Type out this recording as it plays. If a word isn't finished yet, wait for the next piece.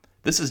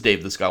This is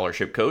Dave the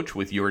Scholarship Coach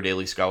with your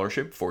daily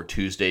scholarship for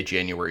Tuesday,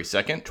 January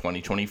 2nd,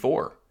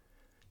 2024.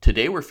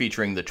 Today we're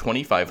featuring the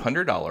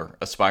 $2,500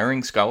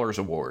 Aspiring Scholars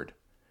Award.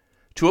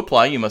 To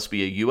apply, you must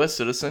be a U.S.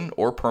 citizen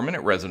or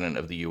permanent resident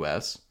of the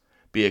U.S.,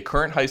 be a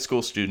current high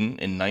school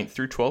student in 9th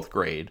through 12th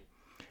grade,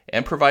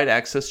 and provide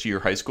access to your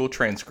high school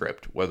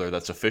transcript, whether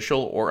that's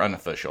official or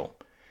unofficial.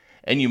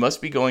 And you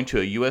must be going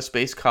to a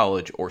U.S.-based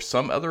college or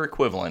some other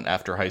equivalent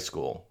after high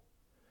school.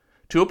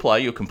 To apply,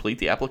 you'll complete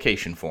the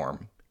application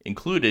form.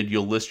 Included,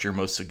 you'll list your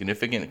most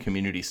significant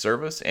community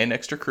service and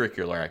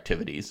extracurricular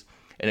activities,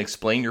 and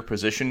explain your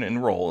position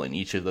and role in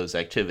each of those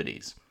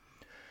activities.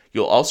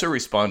 You'll also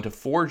respond to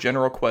 4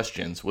 general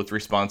questions with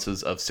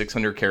responses of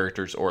 600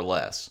 characters or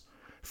less.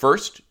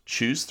 First,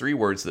 choose 3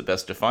 words that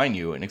best define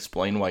you and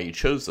explain why you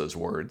chose those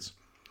words.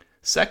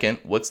 Second,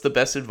 what's the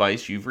best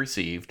advice you've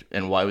received,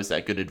 and why was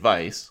that good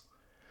advice?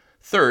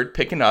 Third,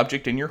 pick an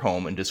object in your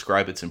home and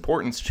describe its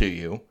importance to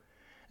you.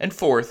 And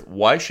fourth,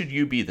 why should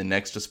you be the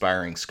next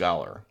aspiring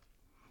scholar?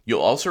 You'll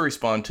also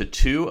respond to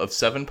 2 of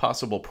 7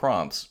 possible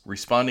prompts,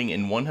 responding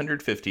in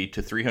 150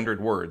 to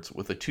 300 words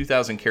with a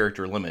 2,000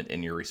 character limit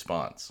in your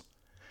response.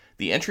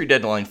 The entry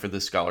deadline for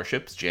this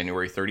scholarship is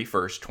January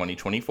 31st,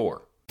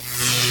 2024.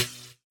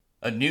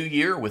 A new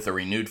year with a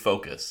renewed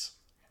focus.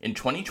 In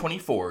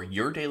 2024,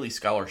 Your Daily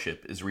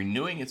Scholarship is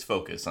renewing its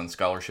focus on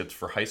scholarships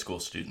for high school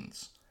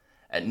students.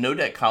 At No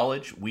Debt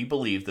College, we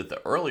believe that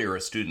the earlier a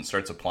student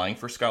starts applying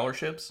for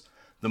scholarships,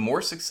 the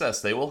more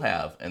success they will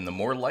have and the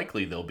more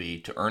likely they'll be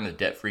to earn a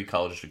debt-free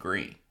college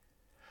degree.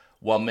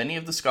 While many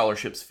of the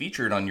scholarships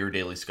featured on Your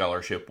Daily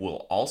Scholarship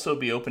will also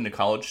be open to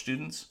college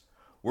students,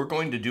 we're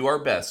going to do our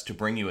best to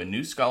bring you a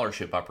new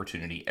scholarship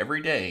opportunity every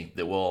day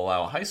that will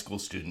allow a high school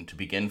student to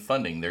begin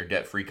funding their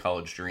debt-free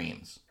college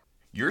dreams.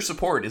 Your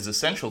support is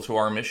essential to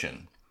our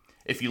mission.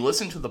 If you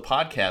listen to the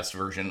podcast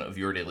version of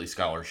Your Daily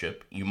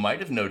Scholarship, you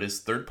might have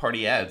noticed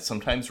third-party ads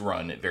sometimes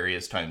run at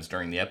various times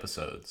during the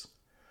episodes.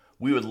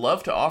 We would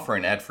love to offer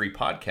an ad-free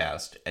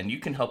podcast, and you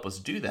can help us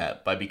do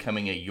that by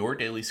becoming a Your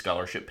Daily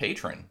Scholarship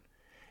patron.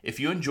 If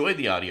you enjoy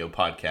the audio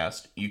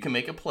podcast, you can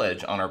make a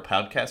pledge on our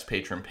podcast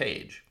patron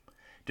page.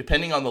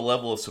 Depending on the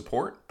level of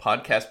support,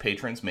 podcast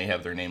patrons may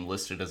have their name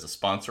listed as a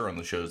sponsor on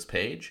the show's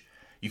page.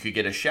 You could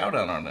get a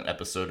shout-out on an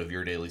episode of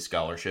Your Daily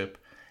Scholarship,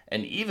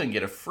 and even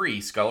get a free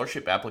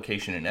scholarship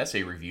application and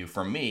essay review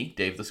from me,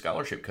 Dave the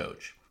Scholarship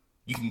Coach.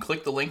 You can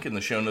click the link in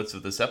the show notes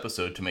of this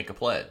episode to make a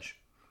pledge.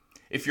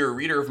 If you're a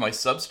reader of my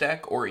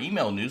Substack or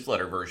email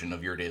newsletter version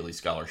of Your Daily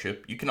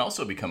Scholarship, you can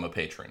also become a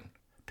patron.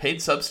 Paid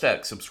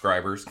Substack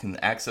subscribers can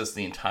access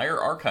the entire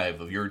archive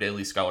of Your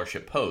Daily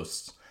Scholarship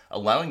posts,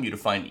 allowing you to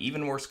find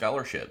even more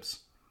scholarships.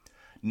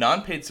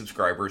 Non-paid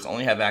subscribers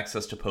only have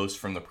access to posts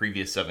from the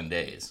previous 7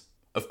 days.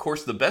 Of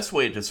course, the best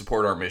way to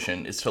support our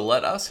mission is to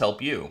let us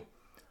help you.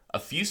 A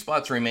few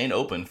spots remain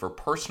open for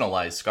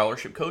personalized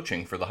scholarship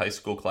coaching for the high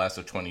school class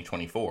of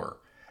 2024.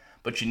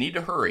 But you need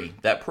to hurry.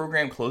 That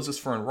program closes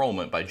for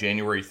enrollment by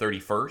January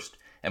 31st,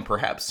 and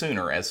perhaps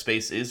sooner as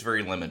space is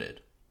very limited.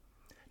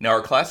 Now,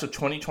 our class of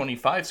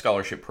 2025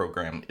 scholarship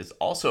program is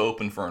also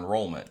open for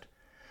enrollment.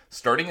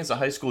 Starting as a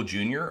high school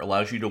junior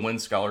allows you to win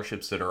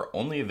scholarships that are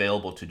only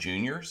available to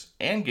juniors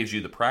and gives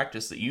you the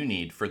practice that you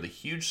need for the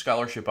huge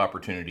scholarship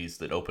opportunities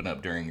that open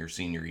up during your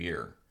senior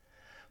year.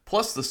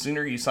 Plus, the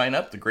sooner you sign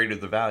up, the greater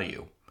the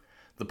value.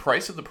 The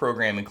price of the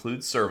program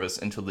includes service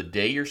until the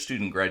day your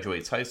student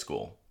graduates high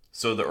school.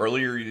 So the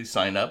earlier you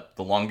sign up,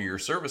 the longer your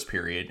service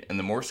period, and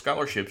the more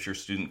scholarships your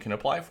student can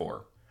apply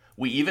for.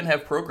 We even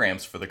have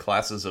programs for the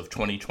classes of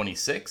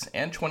 2026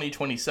 and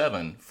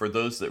 2027 for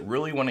those that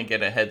really want to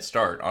get a head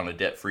start on a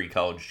debt-free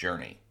college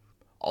journey.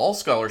 All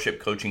scholarship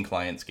coaching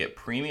clients get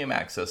premium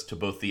access to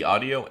both the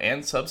audio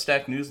and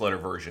Substack newsletter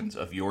versions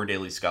of Your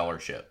Daily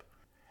Scholarship.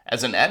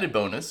 As an added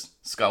bonus,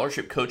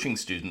 scholarship coaching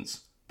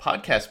students,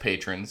 podcast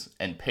patrons,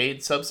 and paid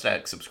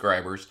Substack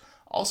subscribers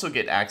also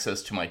get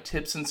access to my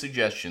tips and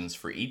suggestions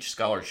for each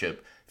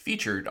scholarship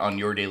featured on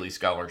Your Daily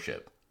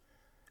Scholarship.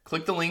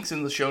 Click the links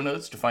in the show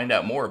notes to find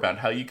out more about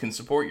how you can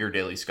support Your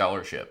Daily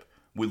Scholarship.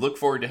 We look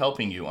forward to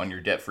helping you on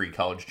your debt-free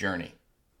college journey.